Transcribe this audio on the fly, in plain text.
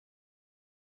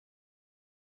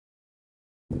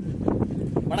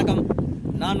வணக்கம்,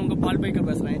 நான் உங்கள் பால் பைக்கர்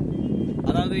பேசுகிறேன்.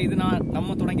 அதாவது இது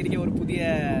நம்ம தொடங்கியிருக்க ஒரு புதிய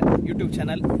யூடியூப்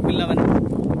சேனல் வில்லவன்.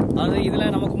 அதாவது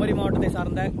இதில் நம்ம குமரி மாவட்டத்தை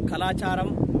சார்ந்த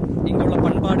கலாச்சாரம், இங்குள்ள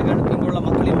பண்பாடுகள், இங்குள்ள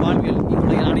மக்களின் வாழ்வியல்,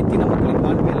 இங்குள்ள அனைத்தின மக்களின்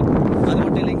வாழ்வியல், அது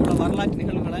மட்டும் இல்லை இங்குள்ள வரலாற்று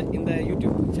நிகழ்வுகளை இந்த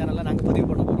யூடியூப் சேனலில் நாங்கள் பதிவு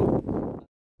பண்ண போகிறோம்.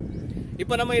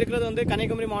 இப்போ நம்ம இருக்கிறது வந்து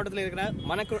கன்னியாகுமரி மாவட்டத்தில் இருக்கிற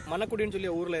மணக்குடின்னு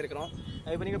சொல்லி ஊரில் இருக்கிறோம்.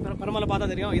 இப்போ நீங்கள் பெருமளை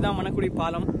பார்த்தா தெரியும், இதான் மணக்குடி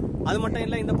பாலம். அது மட்டும்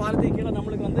இல்லை, இந்த பாலத்துக்கு கீழே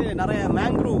நம்மளுக்கு வந்து நிறைய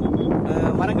மேங்க்ரூவ்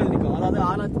மரங்கள் நிற்கும். அதாவது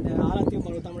ஆலாத்தி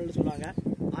மரம் தமிழ்னு சொல்லுவாங்க,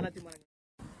 ஆலாத்தி மரங்கள்.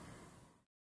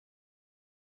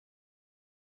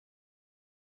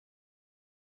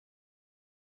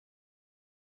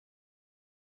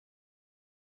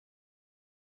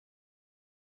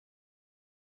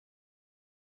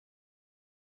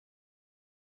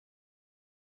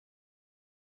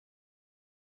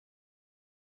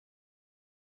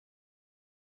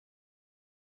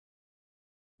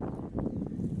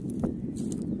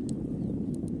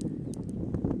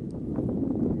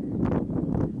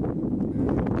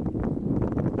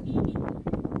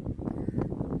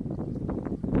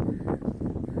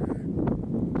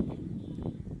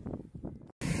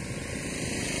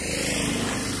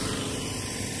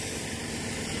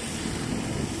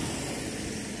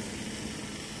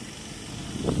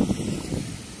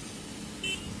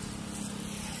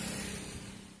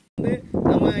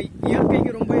 நம்ம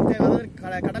இயற்கைக்கு ரொம்ப அதாவது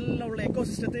கடல்ல உள்ள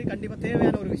எக்கோசிஸ்டத்துக்கு கண்டிப்பா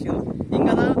தேவையான ஒரு விஷயம்.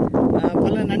 இங்கதான்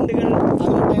பல நண்டுகள்,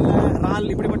 அது மட்டும் இல்ல இறால்,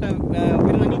 இப்படிப்பட்ட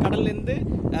உயிரினங்கள் கடல்ல இருந்து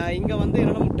இங்க வந்து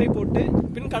என்னோட முட்டை போட்டு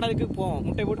பின் கடலுக்கு போவோம்.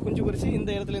 முட்டை போட்டு குஞ்சு பொரிச்சு இந்த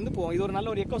இடத்துல இருந்து போவோம். இது ஒரு நல்ல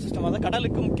ஒரு எக்கோசிஸ்டம். அதாவது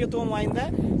கடலுக்கு முக்கியத்துவம் வாய்ந்த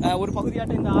ஒரு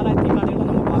பகுதியாட்ட இந்த ஆராய்ச்சி காடுகளை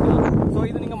நம்ம பார்க்கலாம். ஸோ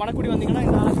இது நீங்க மணக்குடி வந்தீங்கன்னா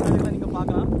இந்த ஆராய்ச்சி காடுகளை நீங்க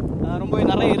பார்க்கலாம். ரொம்பவே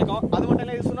நிறைய இருக்கும். அது மட்டும்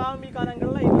இல்ல, சுனாமி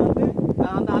காலங்கள்ல இது வந்து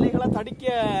அந்த அலைகளை தடிக்க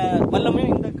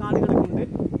வல்லமையும் இந்த காடுகளுக்கு உண்டு.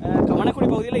 மணக்குடி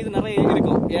பகுதியில் இது நிறைய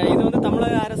இருக்கும். இது வந்து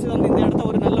தமிழக அரசு வந்து இந்த இடத்த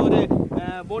ஒரு நல்ல ஒரு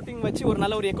போட்டிங் வச்சு ஒரு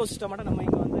நல்ல ஒரு எக்கோசிஸ்டமாட்ட நம்ம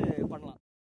இங்க வந்து பண்ணலாம்.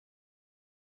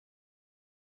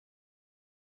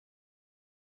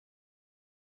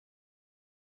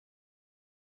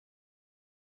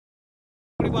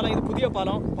 பாலம் இது புதிய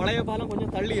பாலம். பழைய பாலம்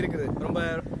கொஞ்சம் தள்ளி இருக்குது, ரொம்ப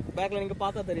பேக்ல நீங்க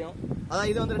பார்த்தா தெரியும். அதான்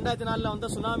இது வந்து 2004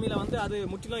 வந்து சுனாமியில வந்து அது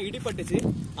முற்றிலும் இடிபட்டுச்சு.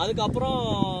 அதுக்கப்புறம்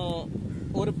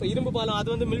ஒரு இரும்பு பாலம், அது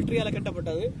வந்து மிலிட்டரியால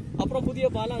கட்டப்பட்டது. அப்புறம் புதிய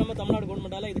பாலம் நம்ம தமிழ்நாடு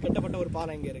கவர்மெண்டால இது கட்டப்பட்ட ஒரு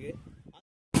பாலம் இங்க இருக்கு.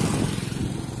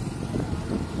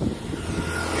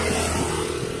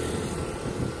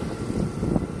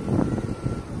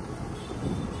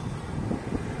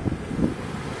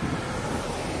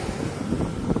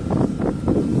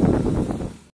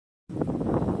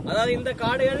 அதாவது இந்த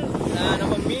காடுகள்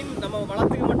நம்ம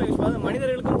வளத்துக்கு மட்டும் யூஸ் பண்ணாது,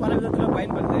 மனிதர்களுக்கும் பல விதத்துல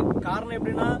பயன்படுது. காரணம்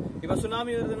எப்படின்னா, இப்ப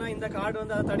சுனாமி வருதுன்னா இந்த காடு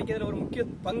வந்து அதை தடிக்கிறதுல ஒரு முக்கிய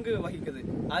பங்கு வகிக்குது.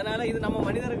 அதனால இது நம்ம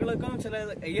மனிதர்களுக்கும் சில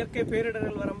இயற்கை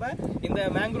பேரிடர்கள் வரம்ப இந்த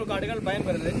மேங்க்ரூவ் காடுகள்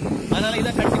பயன்படுது. அதனால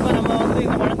இதை கண்டிப்பா நம்ம வந்து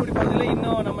இந்த மணக்குடி பகுதியில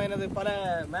இன்னும் நம்ம பல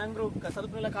மேங்க்ரூவ்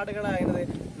சதுப்பு நில காடுகளை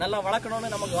நல்லா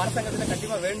வளர்க்கணும்னு நமக்கு அரசாங்கத்துல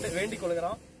கண்டிப்பா வேண்டிக்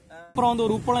கொள்கிறோம். அப்புறம் வந்து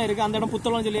ஒரு உப்பளம் இருக்கு, அந்த இடம்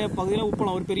புத்தளம் சொல்லிய பகுதியில்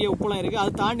உப்பளம், ஒரு பெரிய உப்பளம் இருக்கு.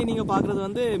 அதை தாண்டி நீங்க பாக்குறது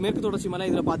வந்து மேற்கு தொடர்ச்சி மலை.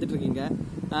 இதுல பாத்துட்டு இருக்கீங்க.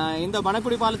 இந்த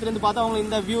மணக்குடி பாலத்திலிருந்து பார்த்தா உங்களுக்கு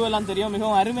இந்த வியூ எல்லாம் தெரியும்.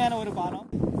 மிகவும் அருமையான ஒரு பாலம்.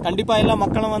 கண்டிப்பா எல்லா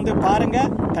மக்களும் வந்து பாருங்க,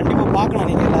 கண்டிப்பா பார்க்கலாம்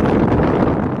நீங்க எல்லாரும்.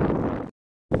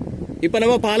 இப்ப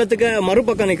நம்ம பாலத்துக்கு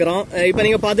மறுபக்கம் நிக்கிறோம். இப்ப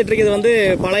நீங்க பாத்துட்டு இருக்கிறது வந்து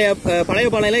பழைய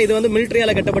பாலம். இது வந்து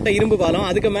மிலிட்டரியால கட்டப்பட்ட இரும்பு பாலம்.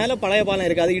 அதுக்கு மேல பழைய பாலம்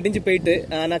இருக்கு, அது இடிஞ்சு போயிட்டு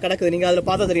நான் கிடக்குது. நீங்க அதுல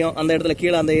பார்த்தா தெரியும், அந்த இடத்துல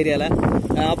கீழே அந்த ஏரியால.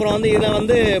 அப்புறம் வந்து இதுல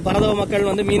வந்து பரதவ மக்கள்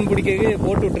வந்து மீன் பிடிக்க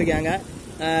போட்டு விட்டுருக்காங்க.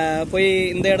 போய்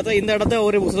இந்த இடத்த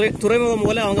ஒரு துறைமுகம்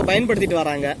போல அவங்க பயன்படுத்திட்டு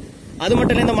வராங்க. அது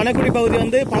மட்டும் இல்ல, இந்த மணக்குடி பகுதி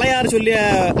வந்து பழையாறு சொல்லிய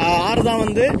ஆறு தான்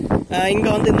வந்து இங்க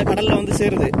வந்து இந்த கடல்ல வந்து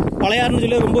சேருது. பழையாறுன்னு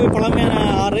சொல்லி ரொம்பவே பழமையான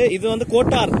ஆறு. இது வந்து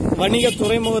கோட்டார் வணிக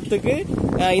துறைமுகத்துக்கு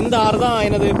இந்த ஆறு தான்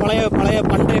பழைய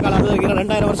பண்டைய காலம், அதாவது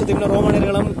 2000 வருஷத்துக்கு முன்ன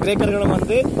ரோமனர்களும் கிரேக்கர்களும்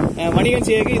வந்து வணிகம்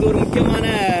செய்ய இது ஒரு முக்கியமான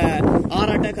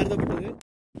ஆறாட்ட கருதப்பட்டது.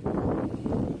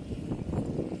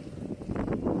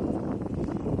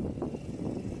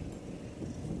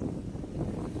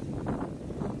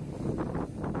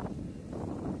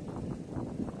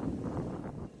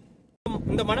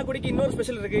 இந்த மணக்குடிக்கு இன்னொரு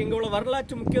ஸ்பெஷல் இருக்கு. இங்க உள்ள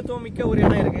வரலாற்று முக்கியத்துவம் மிக்க ஒரு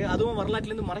இடம் இருக்கு. அதுவும்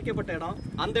வரலாற்றுல இருந்து மறைக்கப்பட்ட இடம்.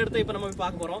 அந்த இடத்தை இப்ப நம்ம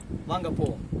பார்க்க போறோம். வாங்க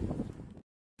போவோம்.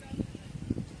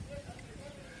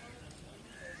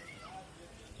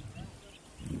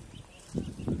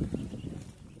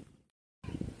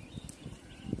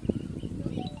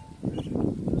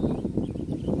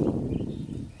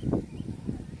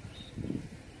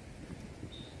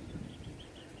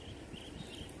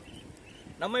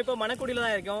 நம்ம இப்ப மணக்குடியில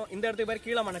தான் இருக்கோம். இந்த இடத்துக்கு பேர்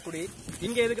கீழே மணக்குடி.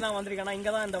 இங்க எதுக்கு நான் வந்திருக்கேன்னா,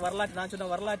 இங்கதான் இந்த வரலாற்று நான் சொன்ன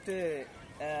வரலாற்று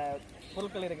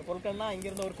பொருட்கள் இருக்கு. பொருட்கள்னா இங்க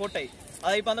இருந்த ஒரு கோட்டை.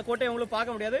 அதை இப்ப அந்த கோட்டையை உங்களுக்கு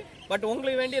பார்க்க முடியாது. பட்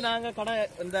உங்களுக்கு வேண்டி நாங்க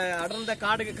இந்த அடர்ந்த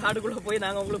காடுக்குள்ள போய்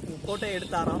நாங்க உங்களுக்கு கோட்டையை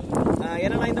எடுத்தாரோம்.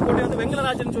 ஏன்னா இந்த கோட்டை வந்து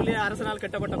வெங்கலராஜன் சொல்லி அரசனால்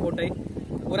கட்டப்பட்ட கோட்டை.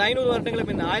 ஒரு 500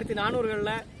 வருடங்களுக்கு முன்ன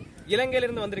 1400களில்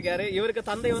இலங்கையிலிருந்து வந்திருக்காரு. இவருக்கு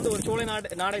தந்தை வந்து ஒரு சோழ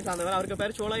நாடை சார்ந்தவர். அவருக்கு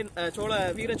பேர்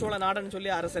வீர சோழ நாடன்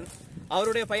சொல்லி அரசன்.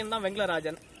 அவருடைய பையன் தான்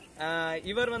வெங்கலராஜன்.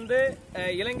 இவர் வந்து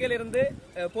இலங்கையிலிருந்து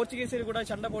போர்ச்சுகீசியர் கூட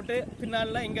சண்டை போட்டு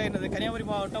பின்னால இங்க இருந்தது கன்னியாகுமரி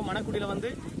மாவட்டம் மணக்குடியில வந்து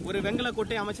ஒரு வெங்கல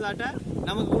கோட்டை அமைச்சதாட்ட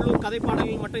நமக்கு உள்ளூர் கதை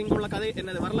பாடல்கள் மட்டும் இங்க உள்ள கதை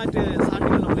என்னது வரலாற்று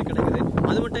சான்றுகள் நமக்கு கிடைக்குது.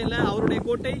 அது மட்டும் இல்ல அவருடைய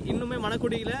கோட்டை இன்னுமே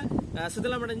மணக்குடியில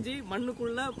சிதிலமடைஞ்சி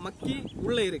மண்ணுக்குள்ள மக்கி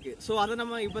உள்ள இருக்கு. சோ அதை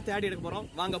நம்ம இப்ப தேடி எடுக்க போறோம்.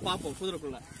 வாங்க பாப்போம்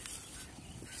புதுருக்குள்ள.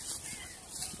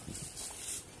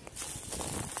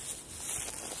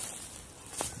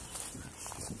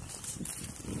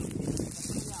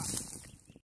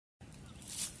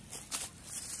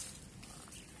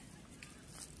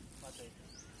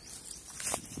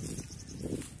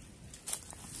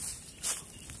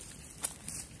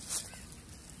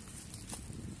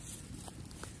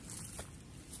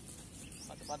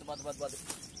 பாத்து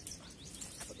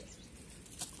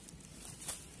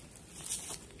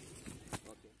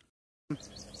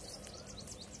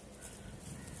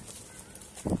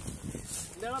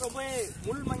இதெல்லாம் ரொம்ப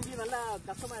முள் மங்கி நல்லா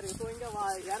கஷ்டமா இருக்கு. ஸோ இங்க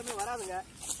யாருமே வராதுங்க.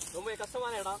 ரொம்ப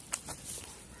கஷ்டமான இடம்.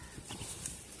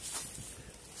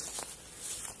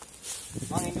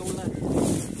 வாங்க இங்க உள்ள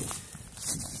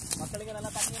மக்களுக்கு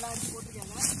நல்லா தண்ணி எல்லாம் அடிச்சு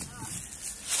போட்டிருக்காங்க.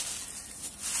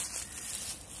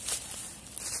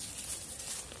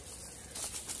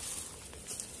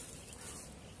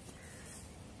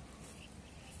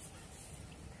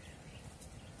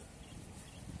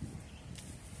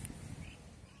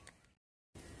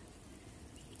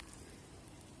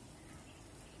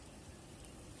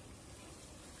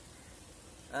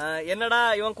 என்னடா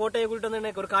இவன் கோட்டையை கூட்டிட்டு வந்து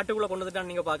எனக்கு ஒரு காட்டுக்குள்ள கொண்டு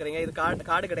வந்துட்டான்னு நீங்க பாக்குறீங்க. இது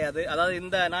காடு கிடையாது. அதாவது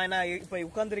இந்த நான் என்ன இப்ப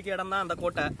உட்கார்ந்துருக்க இடம் தான் அந்த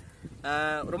கோட்டை.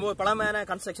 ரொம்ப பழமையான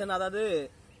கன்ஸ்ட்ரக்ஷன். அதாவது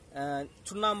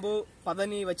சுண்ணாம்பு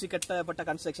பதனி வச்சு கட்டப்பட்ட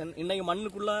கன்ஸ்ட்ரக்ஷன். இன்னைக்கு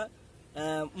மண்ணுக்குள்ள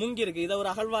முங்கி இருக்கு. இதை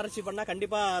ஒரு அகழ்வாராய்ச்சி பண்ணா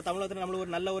கண்டிப்பா தமிழகத்துல நம்மளுக்கு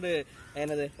ஒரு நல்ல ஒரு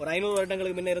என்னது ஒரு 500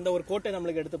 வருடங்களுக்கு முன்ன இருந்த ஒரு கோட்டை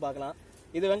நம்மளுக்கு எடுத்து பார்க்கலாம்.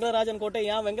 இது வெங்கலராஜன் கோட்டை.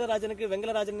 ஏன்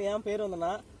வெங்கலராஜன் ஏன் பேர்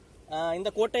வந்தனா இந்த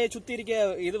கோட்டையை சுத்தி இருக்க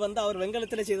இது வந்து அவர்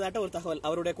வெங்கலத்துல செய்ததாட்ட ஒரு தகவல்.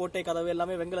 அவருடைய கோட்டை கதவு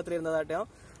எல்லாமே வெங்கலத்துல இருந்ததாட்டையும்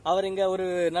அவர் இங்க ஒரு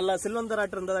நல்ல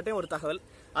செல்வந்தராட்டு இருந்ததாட்டையும் ஒரு தகவல்.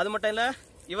 அது மட்டும் இல்ல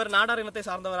இவர் நாடார் இனத்தை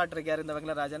சார்ந்தவராட்டு இருக்காரு இந்த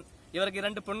வெங்கலராஜன். இவருக்கு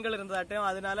 2 பெண்கள் இருந்ததாட்டையும்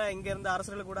அதனால இங்க இருந்த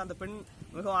அரசர்கள் கூட அந்த பெண்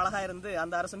மிகவும் அழகா இருந்து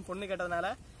அந்த அரசன் பொண்ணு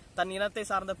கேட்டதுனால தன் இனத்தை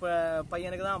சார்ந்த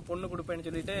பையனுக்கு தான் பொண்ணு கொடுப்பேன்னு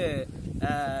சொல்லிட்டு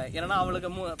ஏன்னா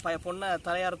அவளுக்கு பொண்ணை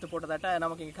தலையாரத்து போட்டதாட்ட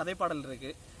நமக்கு இங்க கதைப்பாடல்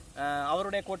இருக்கு.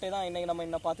 அவருடைய கோட்டை தான் இன்னைக்கு நம்ம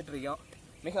இன்னும் பார்த்துட்டு இருக்கோம்.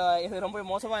 இது ரொம்ப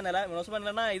மோசமான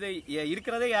நிலைன்னா இது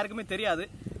இருக்கிறதே யாருக்குமே தெரியாது.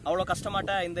 அவ்வளோ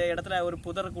கஷ்டமாட்டா இந்த இடத்துல ஒரு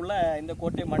புதருக்குள்ள இந்த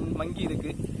கோட்டை மங்கி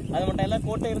இருக்கு. அது மட்டும் இல்ல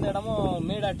கோட்டை இருந்த இடமும்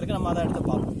மேடாட்டு இருக்கு. நம்ம அதை எடுத்து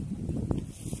பார்ப்போம்.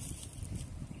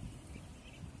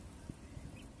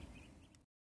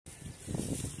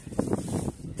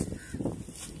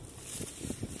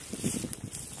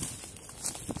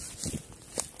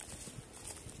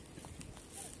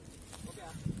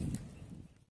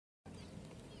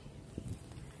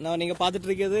 நீங்க பாத்துட்டு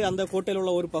இருக்கிறது அந்த கோட்டையில்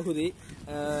உள்ள ஒரு பகுதி.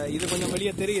 இது கொஞ்சம்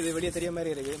வெளியே தெரிய மாதிரி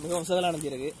இருக்கு. மிகவும் சிதலடைஞ்சு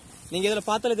இருக்கு. நீங்க இதுல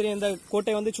பார்த்தாலே தெரியும் இந்த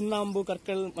கோட்டை வந்து சுண்ணாம்பு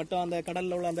கற்கள் மற்றும் அந்த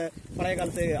கடல்ல உள்ள அந்த பழைய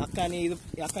காலத்து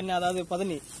அக்கானி அதாவது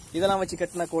பதனி இதெல்லாம் வச்சு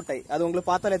கட்டின கோட்டை. அது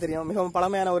உங்களுக்கு பார்த்தாலே தெரியும். மிகவும்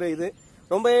பழமையான ஒரு இது.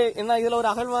 ரொம்ப என்ன இதுல ஒரு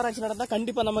அகழ்வாராய்ச்சி நடந்தா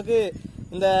கண்டிப்பா நமக்கு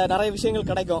இந்த நிறைய விஷயங்கள்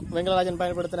கிடைக்கும். வெங்கலராஜன்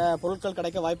பயன்படுத்தின பொருட்கள்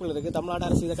கிடைக்க வாய்ப்புகள் இருக்கு. தமிழ்நாடு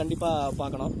அரசு இதை கண்டிப்பா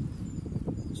பார்க்கணும்.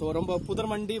 ஸோ ரொம்ப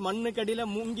புதர் மண்டி மண்ணுக்கடியில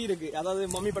முங்கி இருக்கு. அதாவது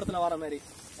மம்மி படத்துல வர மாதிரி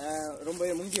ரொம்ப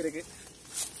முங்கி இருக்கு.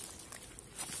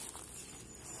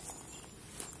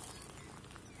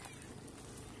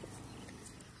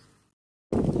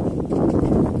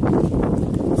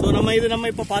 நம்ம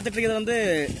இப்ப பாத்துட்டு இருக்கிறது வந்து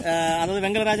அதாவது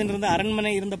வெங்கலராஜன் இருந்த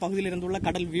அரண்மனை இருந்த பகுதியில் இருந்துள்ள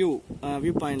கடல் வியூ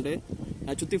பாயிண்ட்.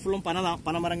 சுத்தி ஃபுல்லும்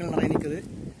பனை மரங்கள் நிறைய நிக்குது.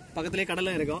 பக்கத்திலே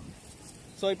கடலும் இருக்கும்.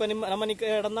 ஸோ இப்ப நம்ம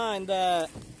நிக்க இடம் தான் இந்த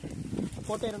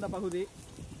கோட்டை இருந்த பகுதி.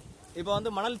 இப்ப வந்து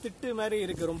மணல் திட்டு மாதிரி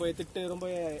இருக்கு. ரொம்ப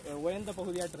உயர்ந்த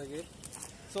பகுதியாட்டு இருக்கு.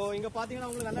 ஸோ இங்க பாத்தீங்கன்னா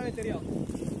உங்களுக்கு நல்லாவே தெரியும்.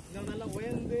 இங்க நல்லா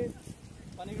உயர்ந்து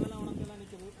பனைகள் எல்லாம் உணர்ந்து எல்லாம்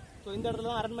நிக்குது. ஸோ இந்த இடத்துல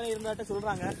தான் அரண்மனை இருந்தாட்ட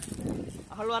சொல்றாங்க.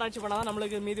 அகழ்வாராய்ச்சி பண்ணாதான்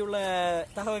நம்மளுக்கு மீதி உள்ள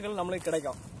தகவல்கள் நம்மளுக்கு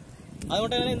கிடைக்கும். அது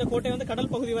மட்டும் இல்லை இந்த கோட்டை வந்து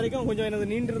கடல் பகுதி வரைக்கும் கொஞ்சம்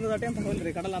எனது நீண்டு இருந்ததாட்டையும் தகவல்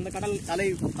இருக்கு. அந்த கடல் அலை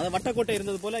அது வட்டக்கோட்டை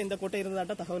இருந்தது போல இந்த கோட்டை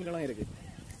இருந்ததாட்ட தகவல்களும் இருக்கு.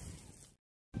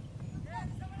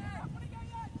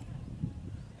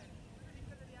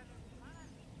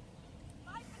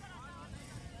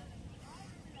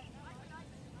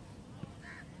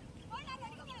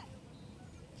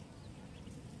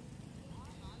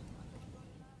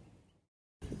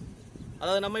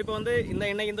 அதாவது நம்ம இப்போ வந்து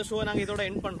இந்த ஷோ நாங்கள் இதோட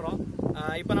எண்ட் பண்ணுறோம்.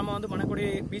 இப்போ நம்ம வந்து மணக்குடி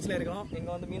பீச்சில் இருக்கிறோம்.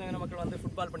 இங்கே வந்து மீனவ மக்கள் வந்து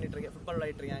ஃபுட்பால்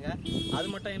விளையாடிட்டு இருக்காங்க. அது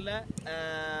மட்டும் இல்லை,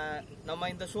 நம்ம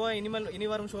இந்த ஷோ இனி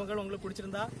வரும் ஷோக்கள் உங்களுக்கு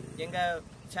பிடிச்சிருந்தா எங்கள்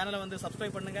சேனலை வந்து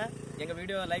சப்ஸ்கிரைப் பண்ணுங்க, எங்கள்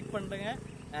வீடியோவை லைக் பண்ணுங்க,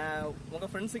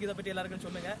 உங்கள் ஃப்ரெண்ட்ஸுக்கு இதை பற்றி எல்லாருக்கும்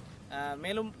சொல்லுங்க.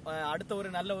 மேலும் அடுத்த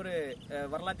ஒரு நல்ல ஒரு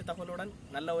வரலாற்று தகவலுடன்,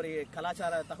 நல்ல ஒரு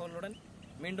கலாச்சார தகவலுடன்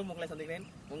மீண்டும் உங்களை சந்திக்கிறேன்.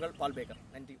 உங்கள் பால் பேக்கர்.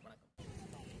 நன்றி, வணக்கம்.